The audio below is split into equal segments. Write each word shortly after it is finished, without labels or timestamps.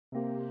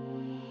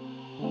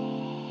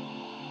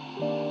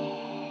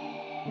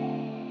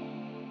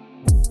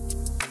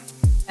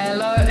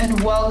and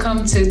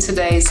welcome to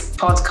today's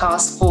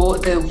podcast for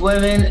the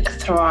Women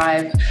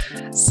Thrive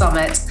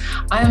Summit.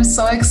 I am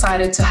so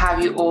excited to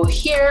have you all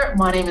here.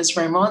 My name is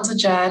Manja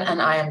Horner,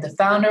 and I am the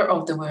founder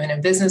of the Women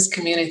in Business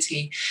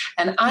community.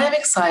 And I am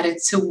excited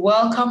to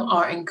welcome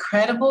our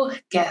incredible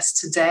guest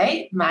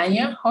today,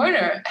 Manja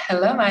Horner.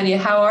 Hello, Manja.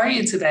 How are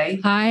you today?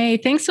 Hi.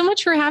 Thanks so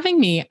much for having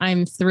me.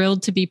 I'm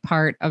thrilled to be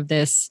part of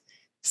this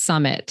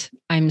summit.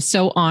 I'm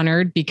so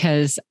honored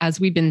because as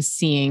we've been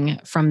seeing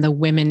from the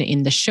women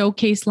in the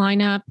showcase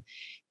lineup,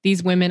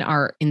 these women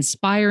are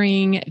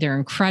inspiring, they're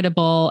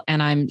incredible,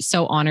 and I'm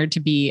so honored to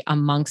be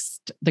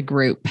amongst the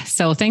group.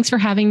 So thanks for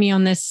having me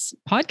on this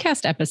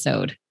podcast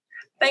episode.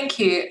 Thank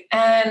you.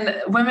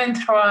 And Women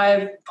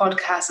Thrive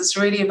podcast is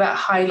really about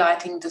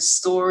highlighting the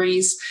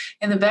stories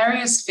in the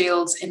various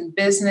fields in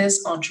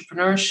business,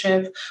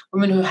 entrepreneurship,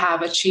 women who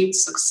have achieved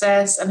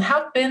success and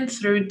have been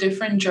through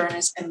different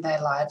journeys in their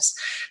lives.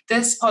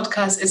 This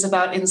podcast is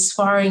about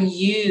inspiring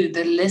you,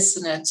 the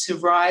listener, to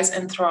rise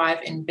and thrive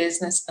in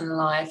business and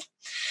life.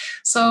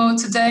 So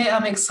today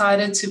I'm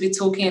excited to be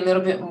talking a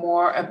little bit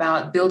more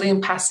about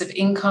building passive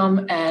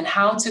income and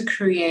how to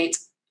create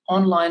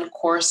online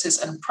courses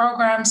and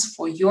programs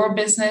for your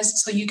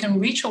business so you can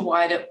reach a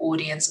wider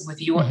audience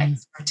with your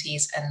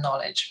expertise and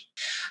knowledge.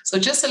 So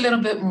just a little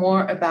bit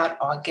more about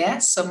our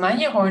guest. So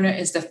Manja Horner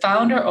is the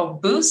founder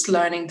of Boost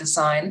Learning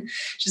Design.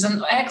 She's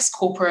an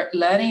ex-corporate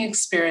learning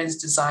experience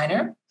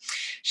designer.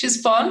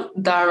 She's fun,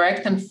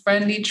 direct, and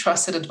friendly,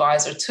 trusted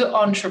advisor to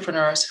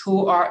entrepreneurs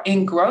who are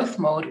in growth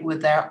mode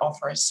with their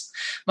offers.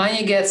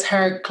 Manja gets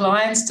her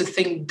clients to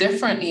think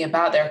differently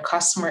about their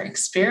customer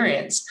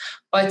experience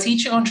by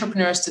teaching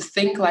entrepreneurs to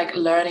think like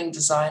learning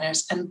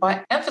designers and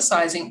by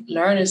emphasizing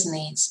learners'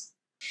 needs.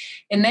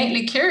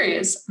 Innately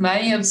curious,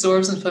 Manja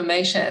absorbs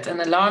information at an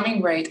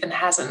alarming rate and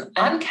has an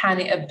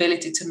uncanny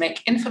ability to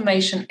make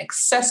information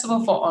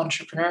accessible for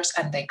entrepreneurs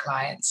and their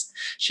clients.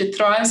 She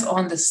thrives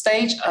on the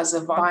stage as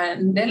a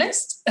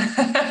violinist.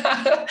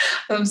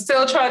 I'm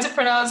still trying to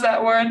pronounce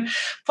that word.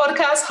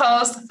 Podcast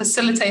host,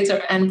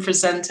 facilitator, and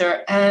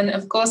presenter. And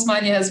of course,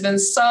 Manja has been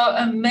so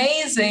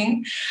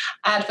amazing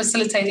at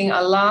facilitating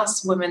our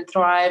last Women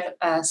Thrive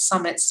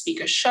Summit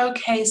Speaker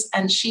Showcase.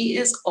 And she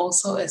is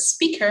also a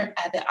speaker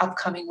at the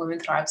upcoming Women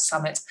Thrive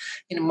Summit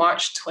in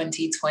March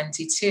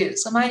 2022.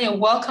 So Manja,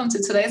 welcome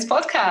to today's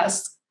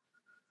podcast.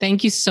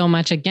 Thank you so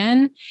much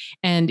again.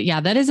 And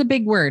yeah, that is a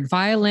big word,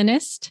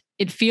 violinist.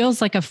 It feels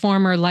like a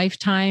former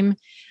lifetime,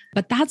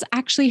 but that's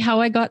actually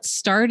how I got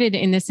started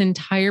in this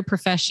entire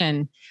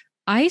profession.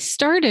 I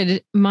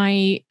started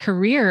my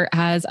career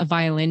as a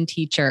violin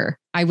teacher.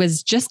 I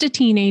was just a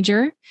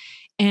teenager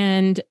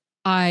and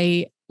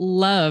I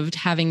loved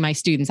having my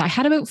students. I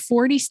had about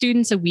 40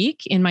 students a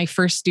week in my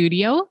first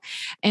studio,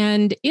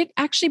 and it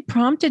actually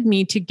prompted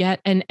me to get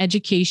an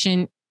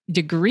education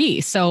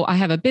degree. So I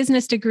have a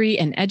business degree,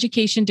 an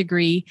education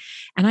degree,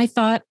 and I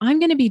thought I'm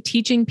going to be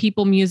teaching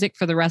people music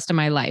for the rest of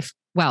my life.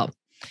 Well,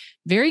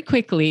 very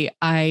quickly,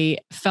 I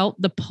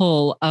felt the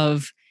pull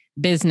of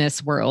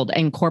business world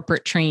and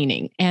corporate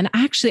training. And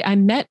actually, I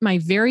met my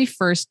very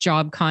first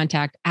job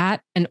contact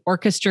at an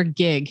orchestra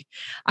gig.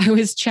 I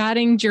was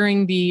chatting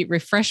during the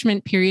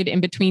refreshment period in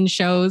between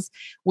shows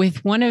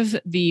with one of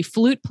the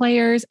flute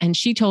players, and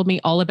she told me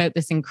all about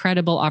this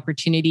incredible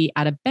opportunity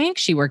at a bank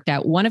she worked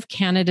at, one of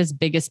Canada's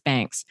biggest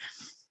banks.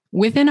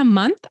 Within a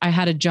month, I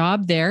had a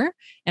job there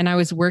and I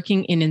was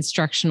working in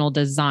instructional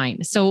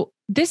design. So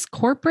this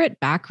corporate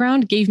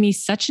background gave me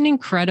such an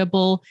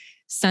incredible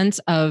sense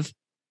of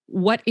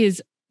what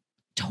is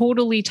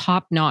totally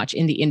top-notch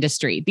in the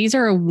industry. These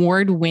are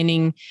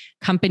award-winning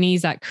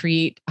companies that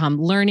create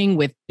learning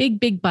with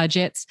big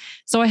budgets.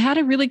 So I had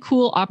a really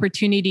cool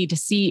opportunity to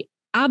see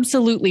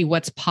absolutely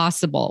what's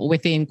possible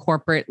within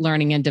corporate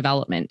learning and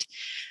development.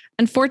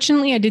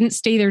 Unfortunately, I didn't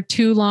stay there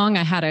too long.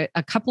 I had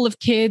a couple of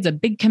kids, a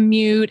big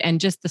commute, and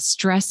just the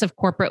stress of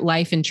corporate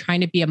life and trying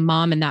to be a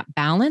mom and that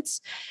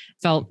balance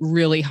felt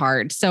really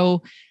hard.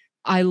 So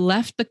I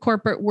left the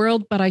corporate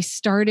world, but I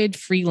started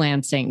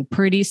freelancing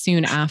pretty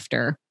soon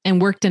after and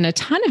worked in a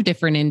ton of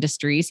different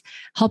industries,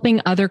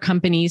 helping other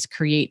companies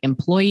create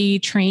employee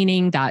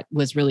training that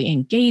was really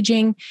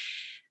engaging.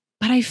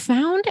 But I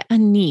found a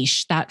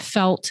niche that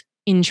felt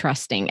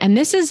interesting. And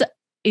this is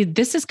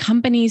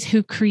companies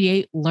who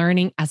create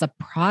learning as a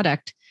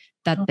product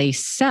that they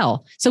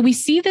sell. So we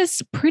see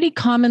this pretty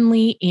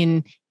commonly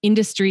in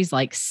industries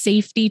like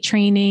safety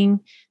training,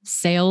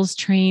 sales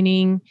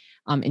training,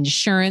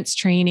 insurance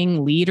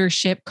training,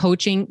 leadership,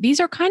 coaching. These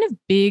are kind of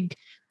big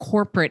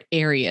corporate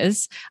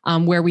areas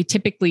where we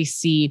typically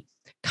see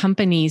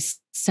companies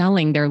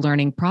selling their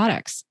learning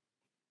products.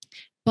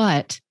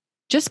 But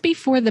just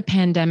before the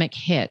pandemic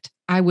hit,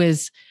 I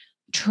was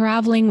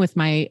traveling with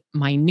my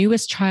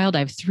newest child. I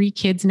have 3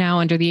 kids now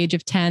under the age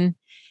of 10.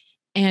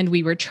 And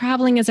we were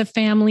traveling as a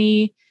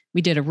family.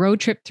 We did a road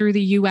trip through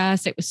the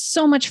US. It was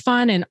so much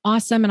fun and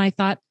awesome. And I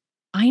thought,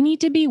 I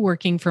need to be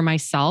working for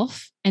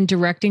myself and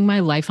directing my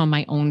life on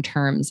my own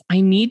terms.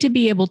 I need to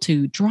be able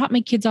to drop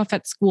my kids off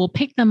at school,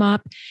 pick them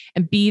up,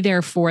 and be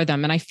there for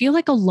them. And I feel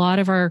like a lot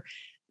of our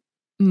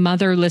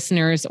mother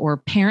listeners or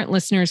parent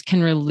listeners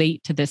can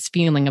relate to this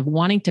feeling of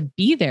wanting to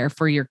be there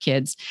for your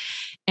kids.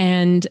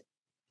 And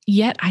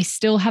yet I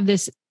still have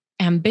this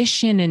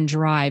ambition and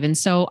drive. And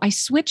so I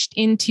switched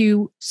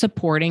into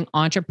supporting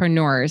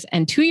entrepreneurs.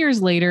 And 2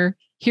 years later,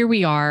 here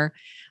we are.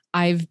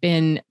 I've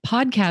been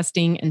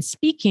podcasting and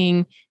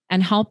speaking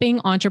and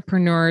helping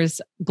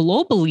entrepreneurs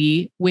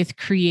globally with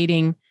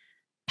creating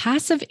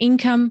passive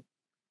income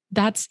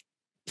that's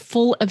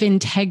full of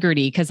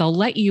integrity. Because I'll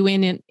let you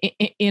in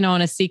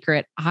on a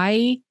secret.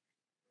 I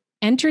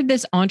entered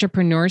this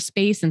entrepreneur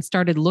space and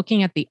started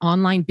looking at the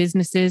online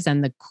businesses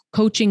and the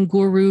coaching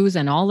gurus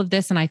and all of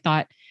this. And I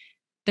thought,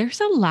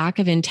 there's a lack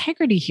of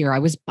integrity here. I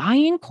was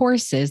buying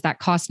courses that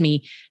cost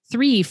me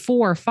 $3,000,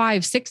 $4,000,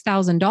 $5,000,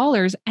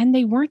 $6,000, and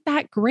they weren't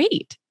that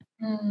great.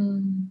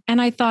 And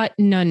I thought,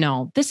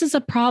 no, this is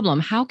a problem.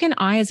 How can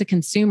I, as a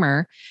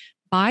consumer,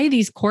 buy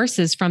these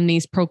courses from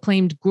these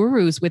proclaimed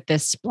gurus with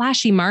this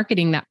splashy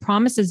marketing that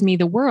promises me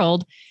the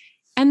world?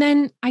 And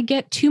then I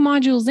get 2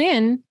 modules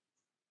in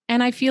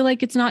and I feel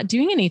like it's not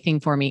doing anything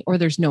for me, or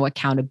there's no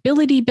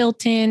accountability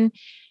built in.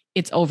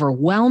 It's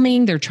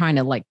overwhelming. They're trying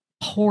to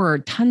pour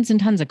tons and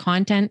tons of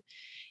content.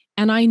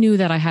 And I knew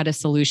that I had a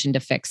solution to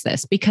fix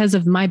this because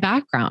of my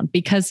background,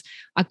 because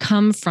I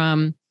come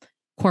from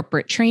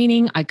corporate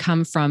training. I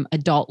come from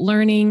adult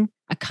learning.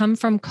 I come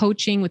from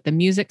coaching with the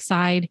music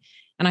side.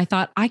 And I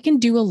thought I can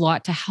do a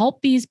lot to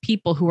help these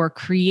people who are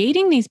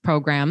creating these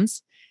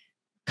programs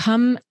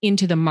come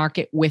into the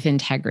market with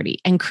integrity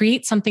and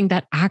create something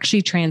that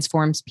actually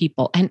transforms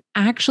people and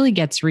actually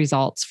gets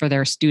results for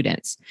their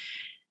students.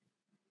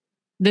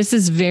 This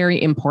is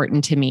very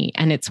important to me,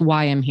 and it's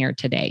why I'm here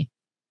today.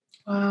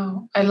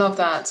 Wow, I love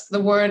that. The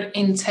word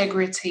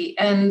integrity.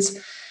 And,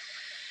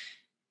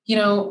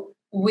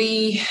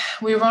 we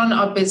run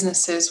our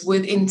businesses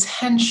with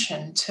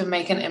intention to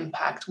make an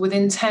impact, with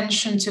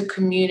intention to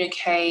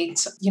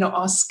communicate,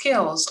 our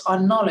skills, our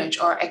knowledge,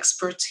 our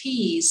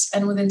expertise,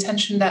 and with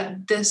intention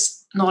that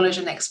this knowledge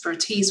and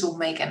expertise will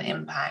make an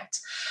impact.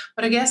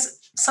 But I guess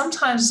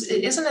sometimes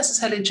it isn't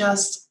necessarily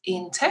just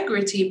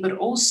integrity, but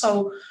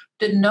also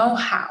the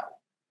know-how,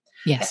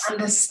 yes, the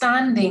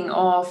understanding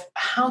of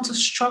how to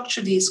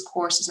structure these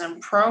courses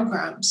and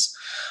programs.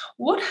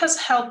 What has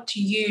helped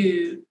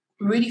you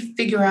really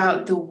figure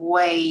out the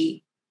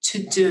way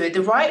to do it,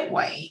 the right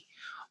way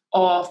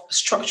of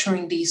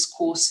structuring these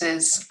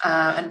courses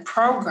and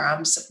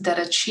programs that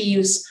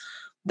achieves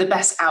the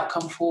best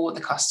outcome for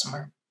the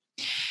customer?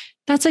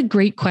 That's a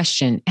great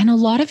question. And a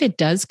lot of it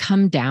does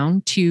come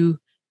down to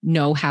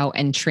know-how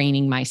and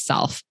training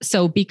myself.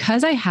 So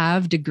because I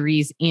have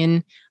degrees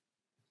in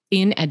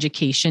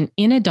education,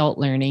 in adult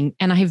learning,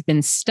 and I have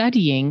been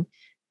studying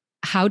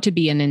how to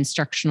be an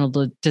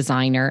instructional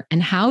designer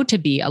and how to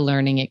be a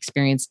learning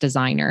experience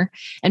designer.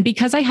 And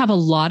because I have a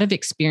lot of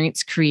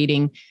experience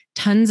creating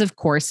tons of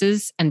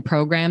courses and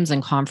programs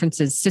and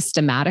conferences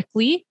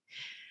systematically,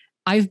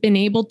 I've been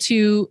able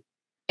to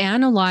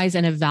analyze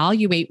and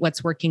evaluate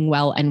what's working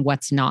well and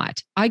what's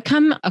not. I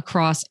come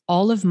across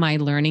all of my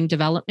learning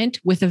development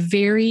with a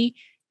very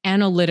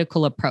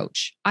analytical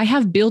approach. I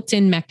have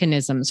built-in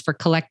mechanisms for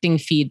collecting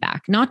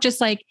feedback, not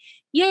just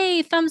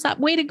yay, thumbs up,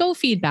 way to go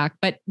feedback,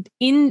 but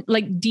in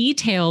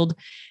detailed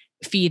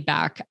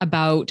feedback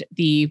about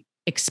the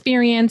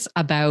experience,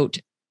 about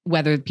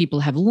whether people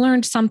have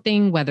learned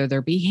something, whether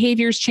their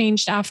behaviors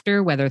changed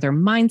after, whether their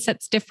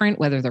mindset's different,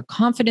 whether their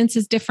confidence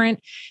is different.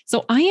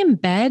 So I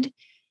embed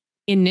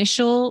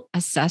initial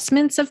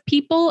assessments of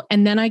people,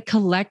 and then I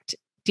collect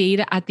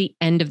data at the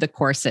end of the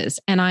courses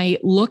and I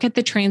look at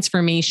the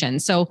transformation.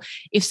 So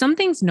if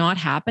something's not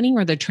happening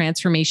or the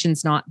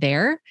transformation's not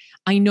there,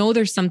 I know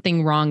there's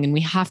something wrong and we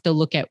have to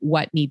look at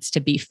what needs to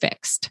be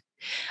fixed.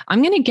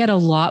 I'm going to get a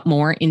lot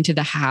more into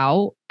the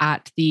how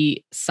at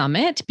the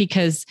summit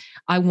because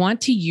I want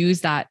to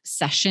use that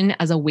session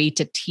as a way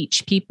to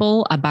teach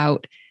people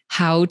about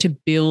how to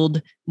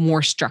build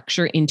more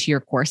structure into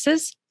your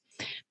courses.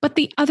 But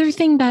the other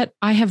thing that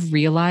I have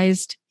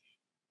realized,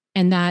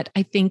 and that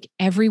I think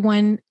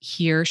everyone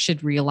here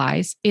should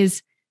realize,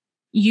 is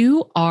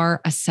you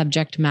are a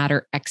subject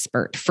matter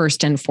expert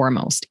first and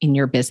foremost in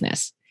your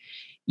business.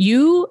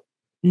 You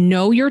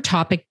know your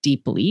topic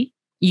deeply.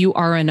 You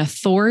are an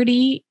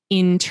authority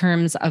in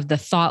terms of the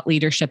thought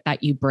leadership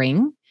that you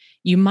bring.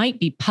 You might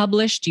be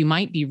published, you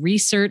might be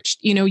researched,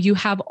 you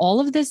have all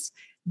of this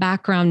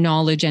background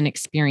knowledge and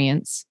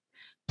experience.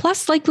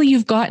 Plus, likely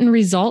you've gotten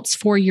results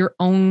for your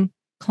own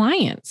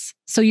clients.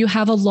 So you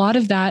have a lot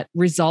of that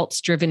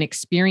results-driven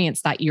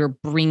experience that you're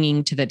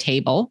bringing to the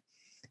table.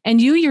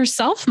 And you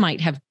yourself might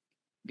have,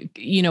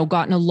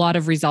 gotten a lot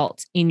of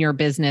results in your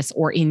business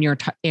or in your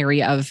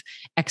area of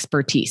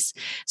expertise.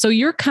 So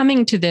you're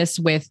coming to this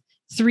with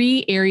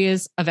 3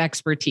 areas of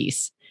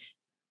expertise: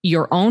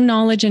 your own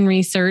knowledge and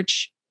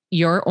research,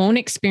 your own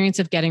experience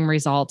of getting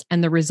results,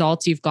 and the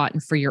results you've gotten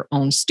for your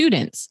own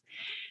students.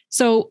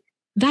 So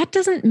that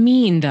doesn't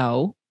mean,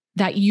 though,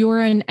 that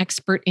you're an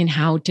expert in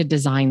how to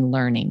design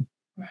learning.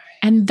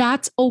 And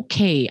that's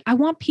okay. I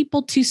want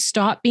people to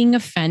stop being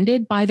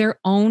offended by their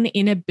own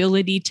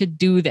inability to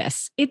do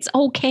this. It's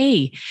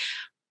okay.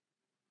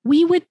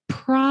 We would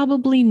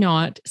probably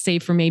not, say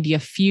for maybe a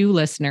few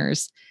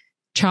listeners,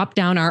 chop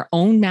down our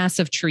own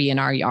massive tree in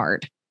our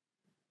yard.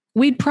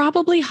 We'd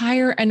probably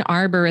hire an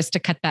arborist to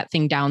cut that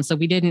thing down so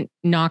we didn't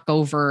knock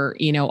over,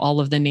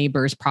 all of the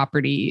neighbors'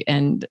 property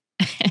and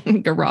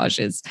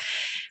garages.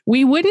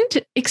 We wouldn't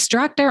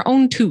extract our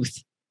own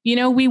tooth.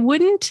 We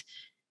wouldn't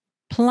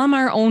plumb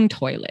our own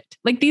toilet.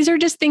 Like, these are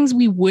just things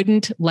we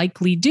wouldn't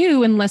likely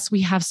do unless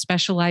we have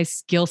specialized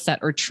skill set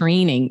or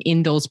training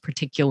in those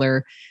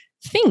particular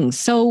things.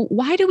 So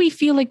why do we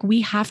feel like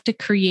we have to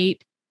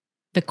create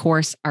the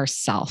course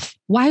ourselves?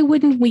 Why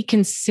wouldn't we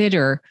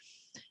consider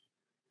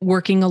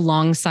working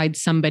alongside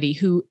somebody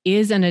who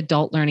is an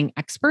adult learning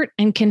expert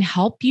and can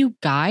help you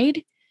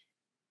guide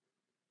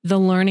the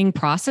learning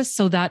process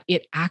so that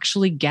it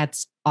actually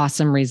gets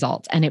awesome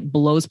results and it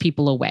blows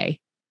people away?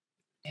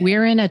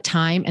 We're in a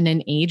time and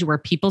an age where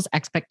people's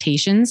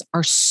expectations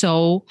are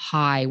so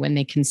high when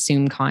they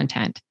consume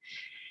content.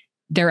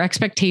 Their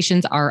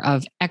expectations are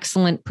of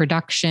excellent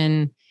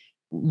production,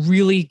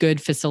 really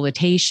good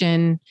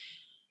facilitation,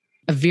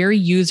 a very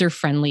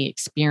user-friendly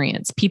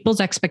experience. People's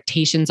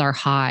expectations are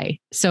high.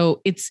 So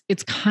it's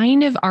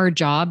kind of our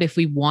job, if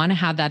we want to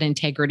have that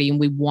integrity and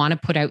we want to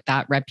put out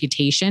that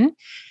reputation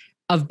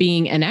of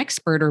being an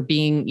expert or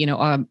being,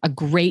 a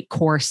great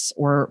course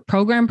or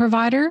program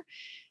provider,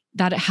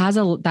 that it has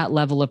that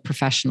level of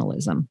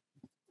professionalism.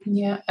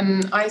 Yeah,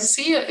 and I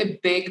see a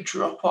big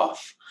drop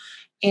off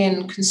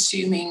in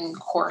consuming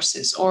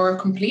courses or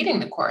completing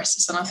the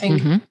courses. And I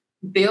think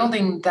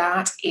building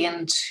that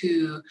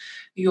into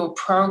your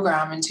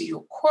program, into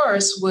your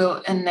course,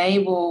 will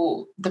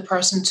enable the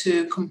person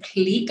to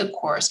complete the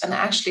course and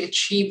actually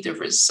achieve the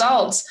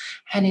results,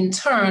 and in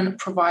turn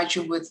provide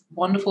you with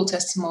wonderful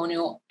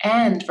testimonial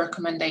and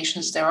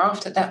recommendations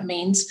thereafter. That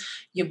means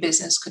your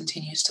business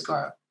continues to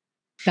grow.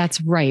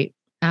 That's right.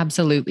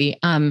 Absolutely.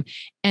 And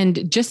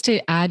just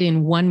to add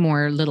in one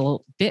more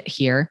little bit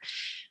here,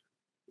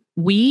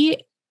 we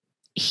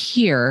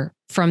hear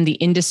from the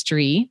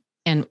industry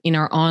and in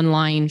our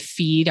online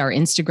feed, our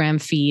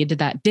Instagram feed,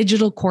 that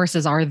digital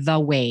courses are the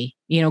way,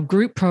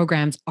 group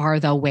programs are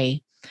the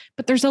way.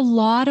 But there's a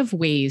lot of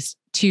ways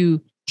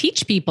to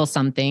teach people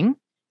something,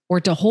 or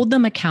to hold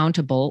them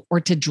accountable, or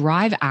to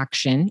drive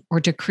action, or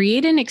to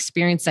create an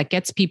experience that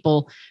gets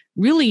people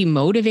really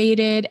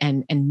motivated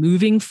and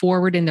moving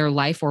forward in their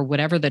life, or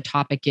whatever the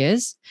topic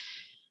is.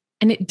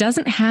 And it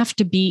doesn't have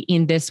to be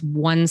in this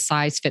one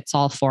size fits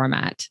all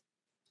format.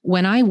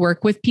 When I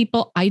work with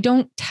people, I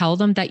don't tell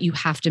them that you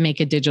have to make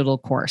a digital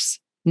course.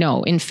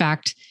 No, in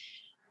fact,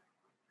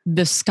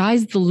 the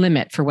sky's the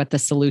limit for what the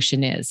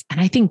solution is.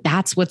 And I think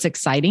that's what's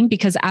exciting,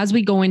 because as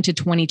we go into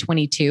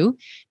 2022,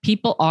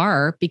 people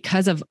are,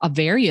 because of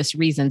various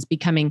reasons,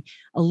 becoming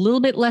a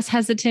little bit less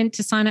hesitant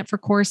to sign up for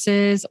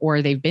courses,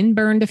 or they've been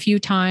burned a few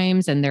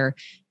times and they're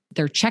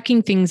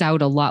checking things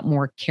out a lot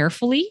more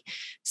carefully.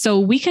 So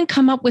we can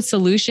come up with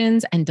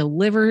solutions and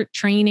deliver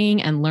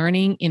training and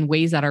learning in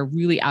ways that are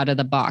really out of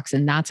the box.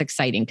 And that's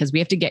exciting, because we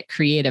have to get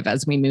creative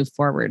as we move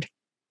forward.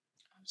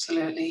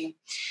 Absolutely.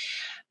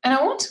 And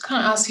I want to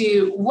kind of ask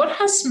you, what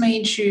has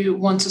made you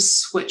want to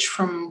switch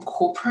from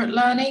corporate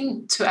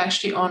learning to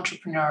actually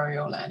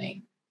entrepreneurial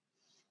learning?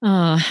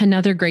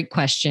 Another great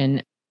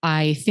question.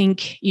 I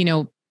think,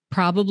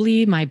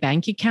 probably my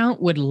bank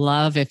account would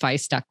love if I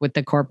stuck with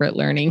the corporate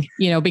learning,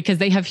 because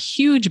they have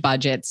huge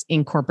budgets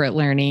in corporate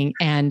learning,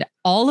 and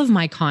all of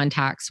my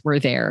contacts were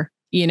there.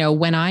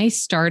 When I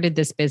started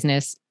this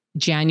business,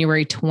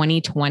 January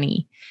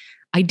 2020,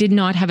 I did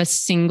not have a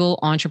single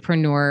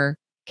entrepreneur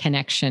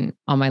connection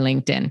on my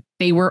LinkedIn.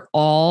 They were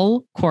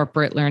all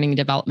corporate learning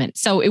development.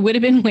 So it would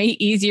have been way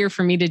easier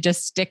for me to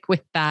just stick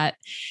with that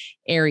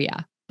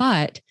area.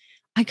 But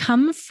I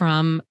come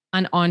from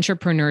an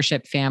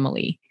entrepreneurship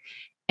family,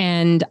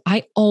 and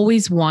I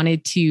always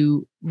wanted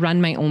to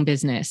run my own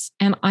business.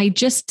 And I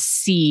just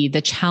see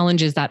the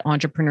challenges that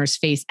entrepreneurs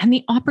face and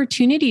the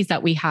opportunities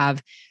that we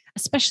have,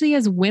 especially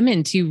as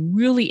women, to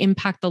really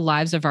impact the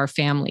lives of our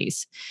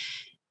families.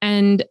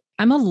 And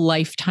I'm a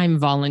lifetime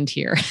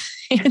volunteer.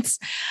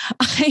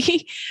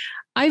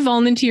 I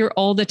volunteer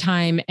all the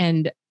time.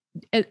 And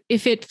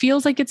if it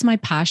feels like it's my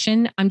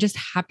passion, I'm just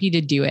happy to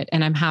do it.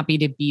 And I'm happy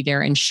to be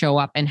there and show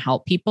up and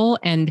help people.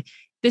 And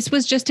this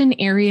was just an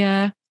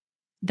area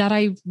that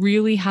I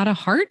really had a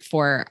heart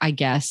for, I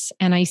guess.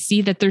 And I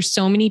see that there's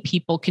so many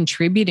people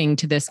contributing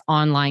to this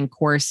online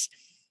course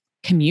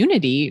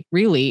community,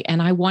 really.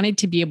 And I wanted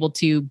to be able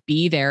to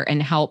be there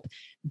and help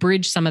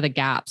bridge some of the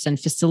gaps and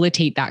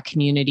facilitate that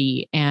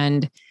community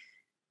and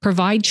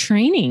provide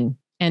training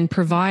and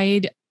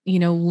provide,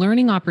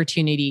 learning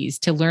opportunities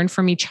to learn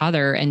from each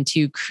other and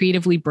to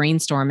creatively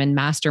brainstorm and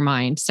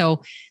mastermind.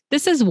 So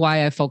this is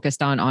why I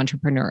focused on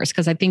entrepreneurs,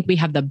 because I think we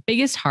have the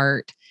biggest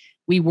heart.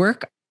 We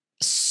work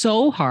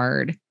so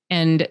hard,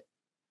 and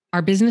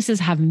our businesses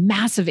have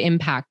massive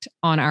impact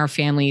on our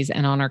families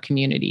and on our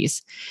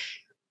communities.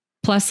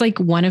 Plus, like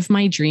one of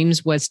my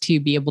dreams was to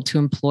be able to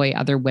employ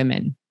other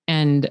women.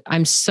 And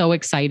I'm so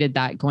excited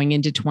that going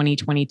into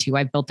 2022,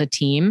 I've built a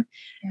team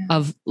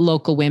of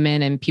local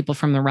women and people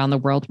from around the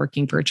world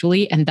working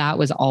virtually. And that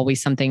was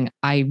always something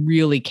I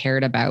really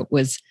cared about,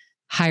 was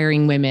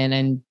hiring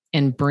women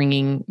and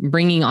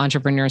bringing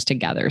entrepreneurs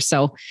together.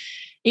 So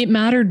it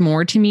mattered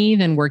more to me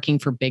than working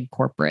for big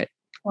corporate.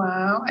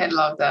 Wow, I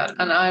love that.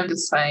 And I'm the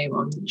same.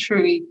 I'm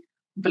truly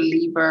a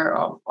believer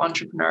of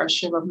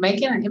entrepreneurship, of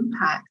making an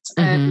impact.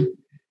 And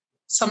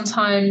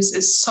sometimes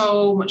it's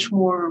so much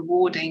more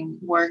rewarding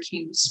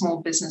working with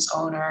small business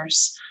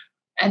owners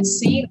and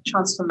seeing the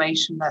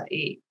transformation that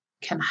it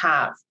can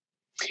have.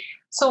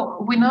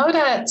 So we know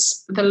that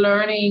the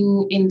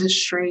learning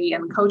industry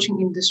and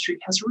coaching industry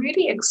has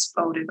really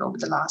exploded over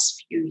the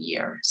last few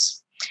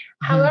years.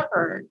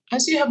 However,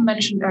 as you have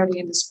mentioned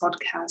earlier in this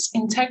podcast,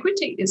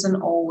 integrity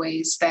isn't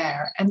always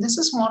there. And this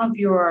is one of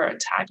your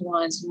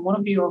taglines and one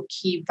of your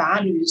key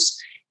values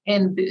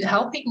in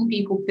helping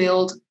people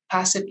build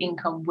passive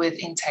income with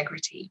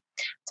integrity.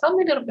 Tell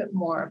me a little bit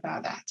more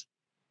about that.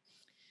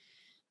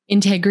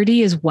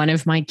 Integrity is one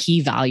of my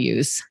key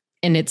values,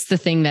 and it's the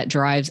thing that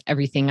drives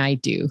everything I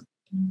do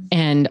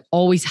and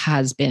always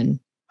has been.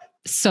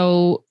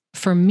 So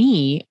for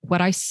me,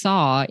 what I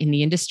saw in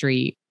the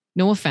industry,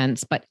 no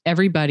offense, but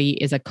everybody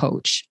is a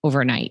coach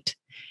overnight.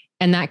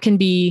 And that can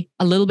be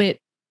a little bit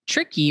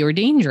tricky or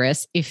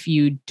dangerous if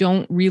you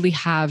don't really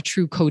have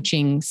true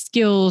coaching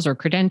skills or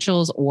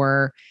credentials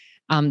or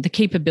the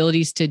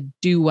capabilities to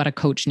do what a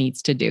coach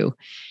needs to do.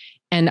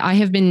 And I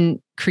have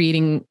been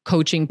creating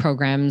coaching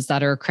programs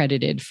that are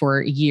accredited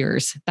for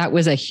years. That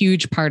was a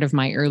huge part of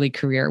my early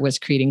career, was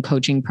creating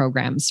coaching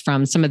programs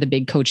from some of the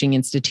big coaching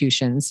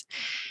institutions.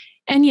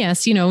 And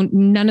yes,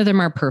 none of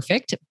them are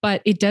perfect,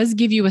 but it does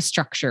give you a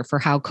structure for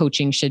how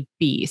coaching should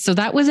be. So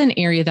that was an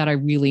area that I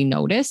really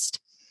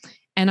noticed.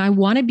 And I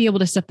want to be able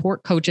to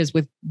support coaches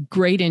with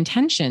great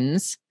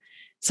intentions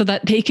so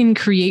that they can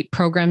create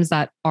programs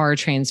that are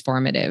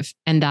transformative,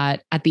 and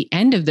that at the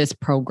end of this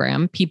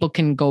program, people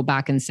can go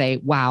back and say,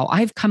 wow,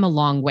 I've come a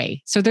long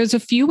way. So there's a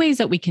few ways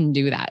that we can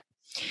do that.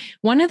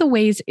 One of the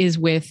ways is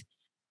with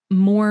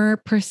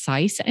more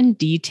precise and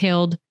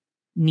detailed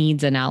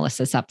needs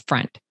analysis up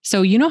front.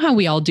 So you know how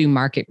we all do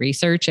market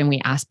research and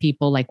we ask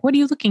people like, what are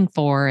you looking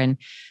for? And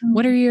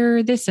what are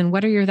your this and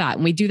what are your that?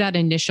 And we do that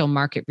initial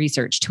market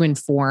research to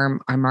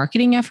inform our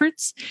marketing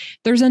efforts.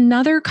 There's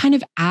another kind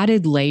of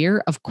added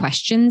layer of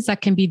questions that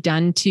can be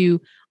done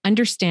to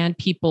understand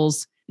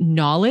people's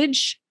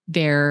knowledge,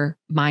 their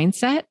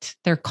mindset,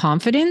 their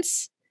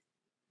confidence,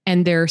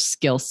 and their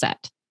skill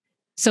set.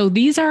 So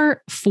these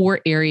are 4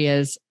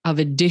 areas of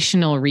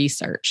additional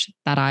research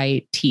that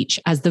I teach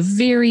as the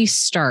very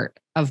start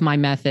of my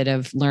method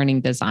of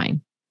learning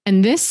design.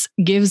 And this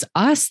gives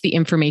us the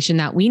information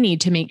that we need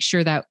to make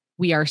sure that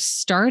we are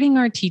starting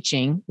our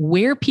teaching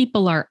where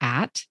people are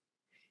at,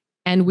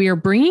 and we are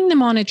bringing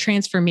them on a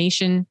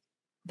transformation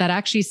that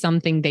actually is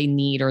something they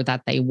need or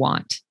that they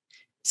want.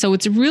 So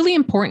it's really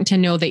important to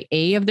know the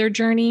A of their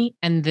journey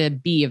and the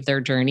B of their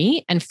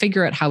journey and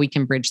figure out how we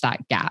can bridge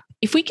that gap.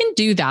 If we can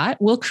do that,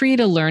 we'll create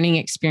a learning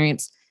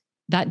experience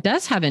that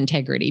does have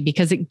integrity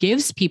because it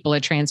gives people a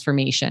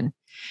transformation.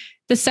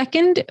 The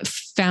second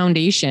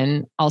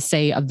foundation, I'll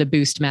say, of the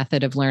Boost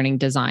method of learning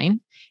design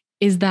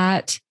is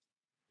that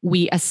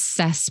we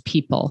assess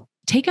people.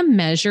 Take a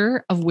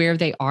measure of where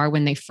they are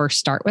when they first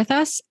start with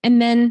us,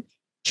 and then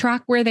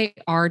track where they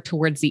are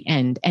towards the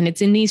end. And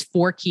it's in these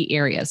 4 key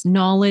areas: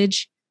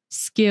 knowledge,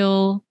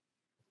 skill,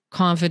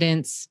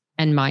 confidence,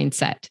 and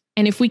mindset.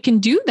 And if we can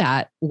do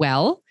that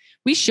well,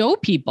 we show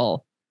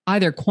people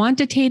either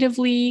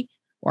quantitatively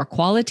or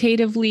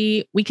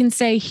qualitatively. We can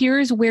say,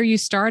 here's where you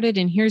started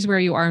and here's where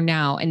you are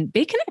now. And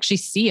they can actually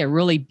see a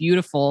really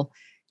beautiful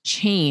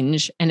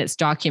change, and it's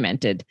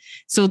documented.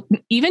 So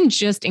even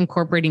just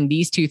incorporating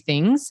these 2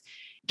 things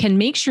can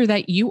make sure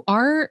that you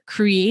are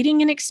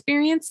creating an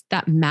experience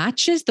that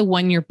matches the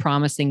one you're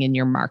promising in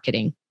your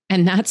marketing.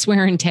 And that's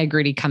where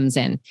integrity comes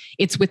in.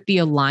 It's with the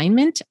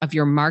alignment of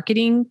your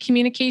marketing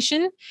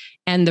communication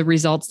and the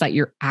results that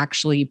you're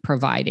actually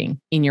providing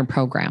in your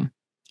program.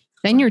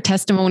 Then your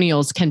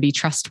testimonials can be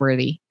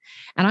trustworthy.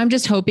 And I'm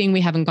just hoping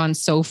we haven't gone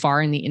so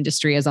far in the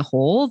industry as a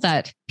whole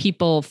that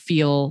people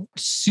feel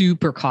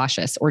super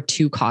cautious or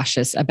too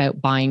cautious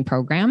about buying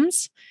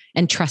programs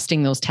and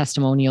trusting those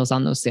testimonials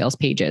on those sales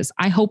pages.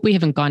 I hope we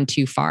haven't gone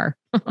too far.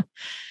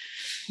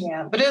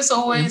 Yeah, but there's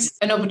always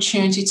an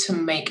opportunity to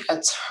make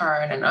a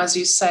turn. And as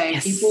you say,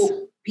 Yes.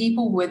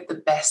 people with the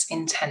best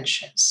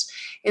intentions.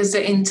 Is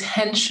the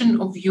intention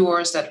of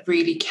yours that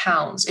really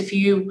counts. If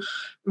you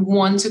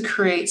want to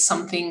create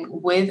something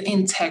with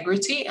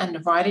integrity and the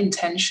right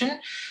intention,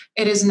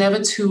 it is never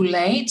too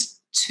late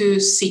to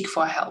seek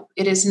for help.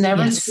 It is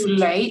never too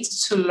late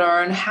to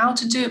learn how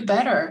to do it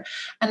better.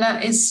 And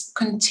that is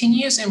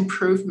continuous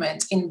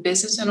improvement in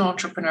business and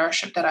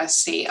entrepreneurship that I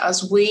see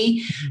as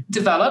we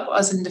develop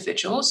as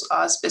individuals,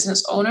 as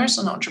business owners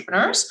and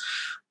entrepreneurs.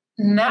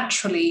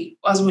 Naturally,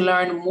 as we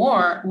learn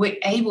more, we're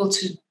able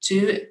to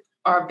do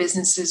our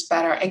businesses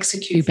better,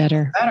 execute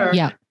better. better.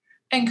 Yeah.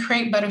 and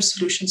create better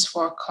solutions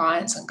for our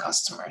clients and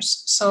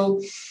customers.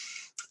 So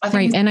I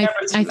think right. And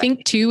I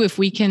think too, if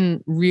we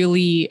can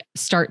really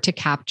start to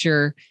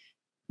capture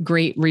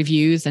great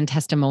reviews and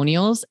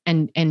testimonials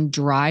and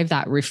drive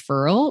that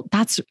referral,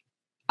 that's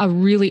a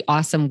really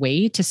awesome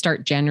way to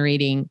start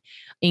generating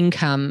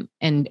income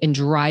and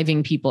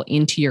driving people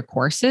into your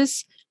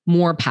courses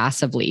more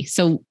passively.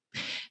 So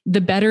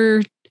the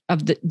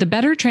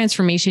better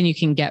transformation you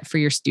can get for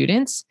your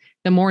students,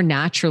 the more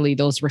naturally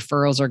those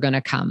referrals are going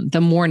to come, the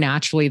more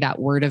naturally that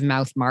word of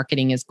mouth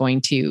marketing is going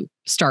to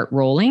start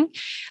rolling.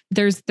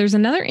 There's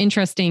another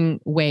interesting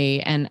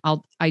way, and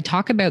I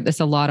talk about this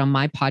a lot on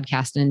my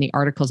podcast and in the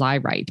articles I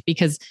write,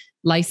 because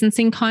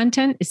licensing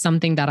content is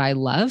something that I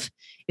love.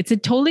 It's a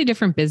totally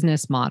different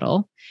business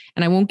model,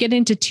 and I won't get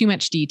into too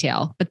much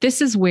detail, but this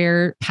is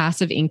where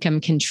passive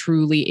income can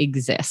truly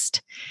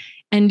exist.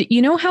 And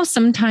you know how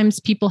sometimes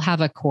people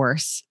have a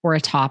course or a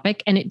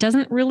topic and it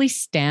doesn't really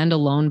stand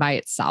alone by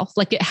itself?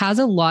 Like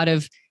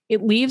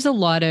it leaves a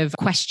lot of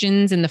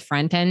questions in the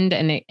front end,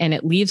 and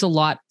it leaves a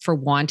lot for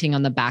wanting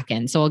on the back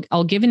end. So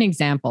I'll give an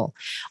example.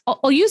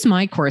 I'll use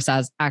my course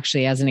as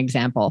an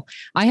example.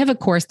 I have a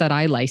course that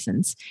I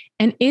license,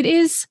 and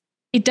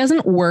it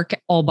doesn't work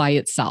all by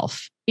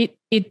itself.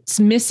 It's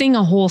missing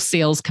a whole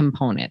sales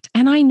component.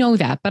 And I know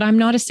that, but I'm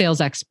not a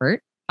sales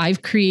expert.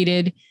 I've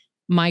created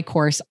my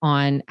course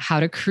on how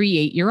to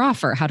create your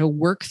offer, how to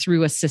work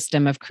through a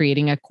system of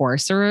creating a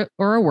course or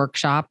a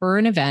workshop or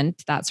an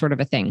event, that sort of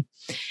a thing.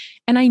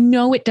 And I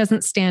know it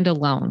doesn't stand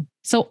alone.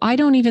 So I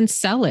don't even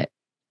sell it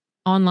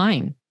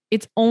online.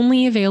 It's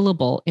only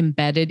available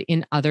embedded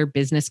in other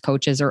business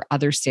coaches or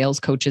other sales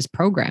coaches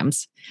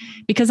programs,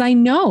 because I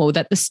know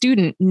that the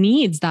student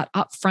needs that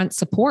upfront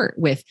support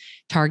with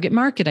target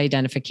market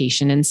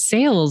identification and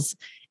sales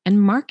and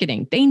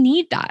marketing. They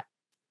need that,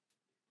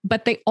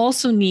 but they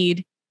also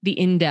need the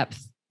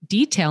in-depth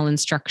detail and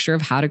structure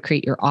of how to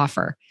create your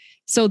offer.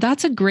 So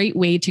that's a great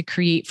way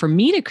for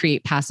me to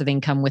create passive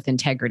income with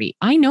integrity.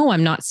 I know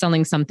I'm not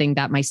selling something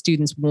that my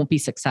students won't be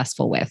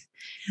successful with.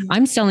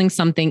 I'm selling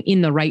something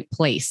in the right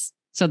place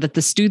so that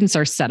the students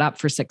are set up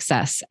for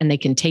success and they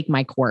can take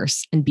my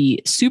course and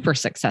be super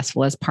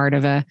successful as part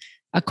of a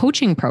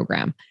coaching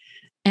program.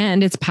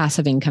 And it's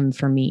passive income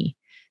for me.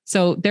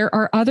 So there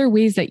are other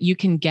ways that you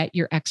can get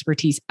your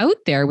expertise out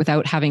there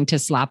without having to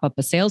slap up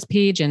a sales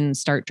page and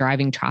start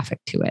driving traffic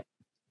to it.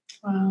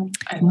 Wow.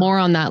 More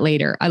on that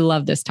later. I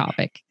love this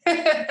topic.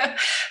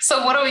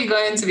 So what are we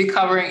going to be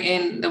covering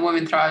in the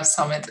Women Thrive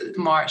Summit,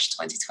 March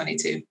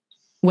 2022?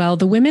 Well,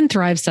 the Women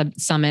Thrive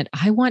Summit,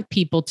 I want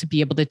people to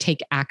be able to take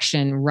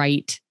action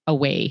right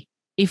away.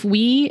 If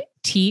we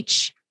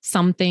teach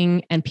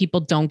something and people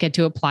don't get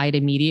to apply it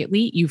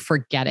immediately, you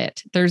forget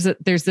it.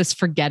 There's this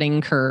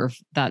forgetting curve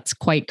that's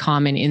quite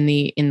common in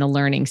the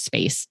learning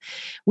space.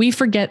 We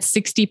forget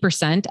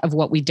 60% of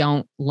what we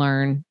don't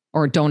learn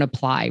or don't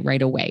apply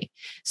right away.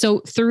 So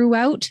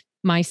throughout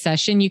my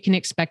session, you can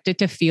expect it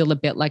to feel a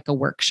bit like a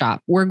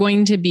workshop. We're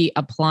going to be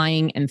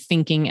applying and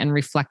thinking and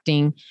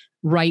reflecting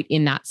right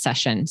in that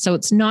session. So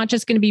it's not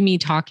just going to be me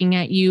talking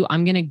at you.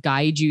 I'm going to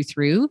guide you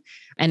through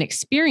an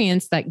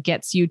experience that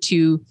gets you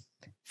to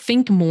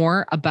think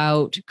more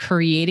about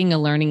creating a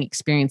learning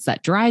experience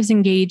that drives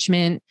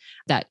engagement,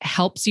 that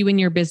helps you in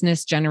your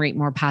business generate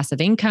more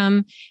passive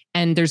income.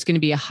 And there's going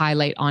to be a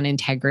highlight on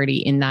integrity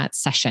in that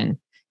session.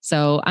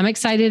 So I'm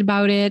excited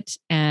about it.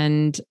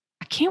 And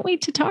I can't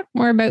wait to talk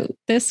more about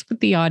this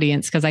with the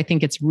audience, because I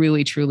think it's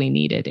really, truly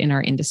needed in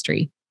our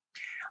industry.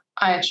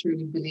 I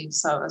truly believe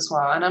so as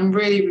well. And I'm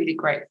really, really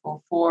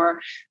grateful for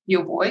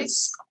your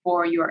voice,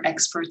 for your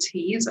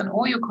expertise, and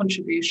all your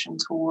contribution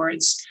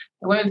towards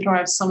the Women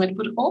Thrive Summit,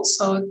 but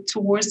also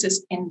towards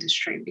this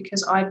industry,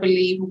 because I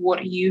believe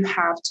what you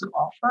have to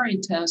offer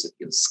in terms of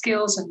your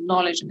skills and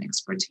knowledge and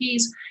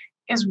expertise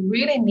is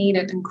really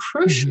needed and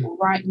crucial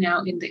right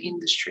now in the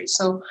industry.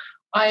 So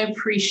I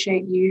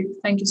appreciate you.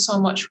 Thank you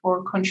so much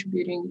for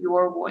contributing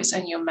your voice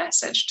and your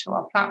message to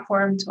our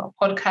platform, to our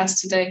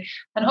podcast today,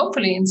 and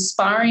hopefully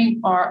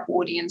inspiring our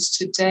audience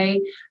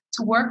today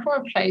to work from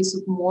a place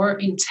of more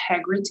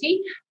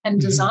integrity and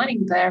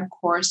designing their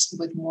course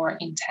with more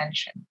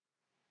intention.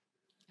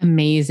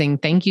 Amazing.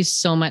 Thank you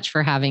so much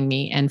for having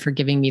me and for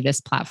giving me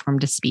this platform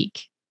to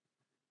speak.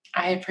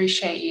 I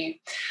appreciate you.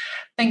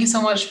 Thank you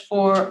so much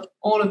for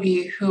all of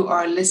you who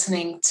are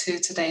listening to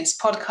today's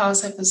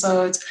podcast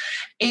episode.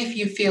 If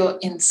you feel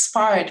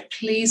inspired,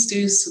 please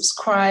do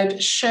subscribe,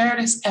 share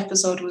this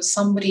episode with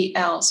somebody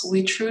else.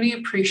 We truly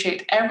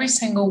appreciate every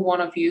single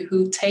one of you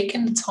who've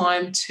taken the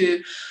time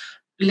to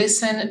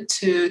listen,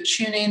 to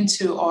tune in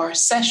to our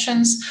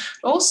sessions.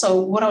 Also,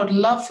 what I would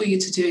love for you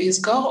to do is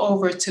go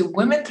over to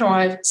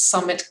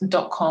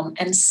womenthrivesummit.com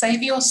and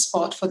save your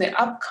spot for the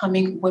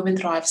upcoming Women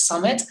Thrive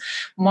Summit,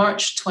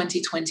 March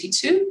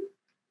 2022.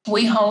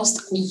 We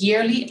host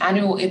yearly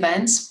annual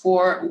events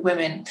for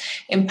women,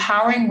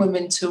 empowering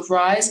women to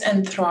rise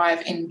and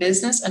thrive in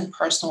business and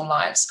personal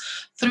lives.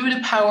 Through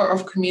the power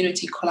of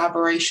community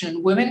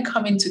collaboration, women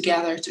coming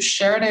together to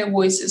share their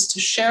voices, to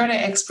share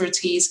their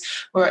expertise,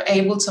 we're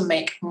able to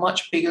make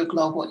much bigger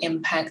global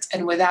impact.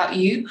 And without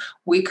you,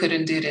 we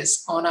couldn't do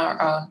this on our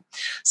own.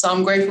 So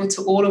I'm grateful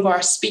to all of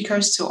our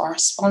speakers, to our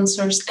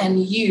sponsors,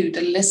 and you,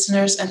 the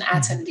listeners and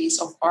attendees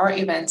of our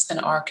events and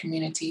our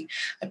community.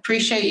 I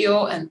appreciate you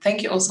all, and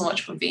thank you all so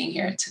much for being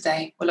here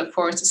today. We look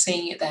forward to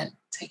seeing you then.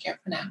 Take care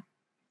for now.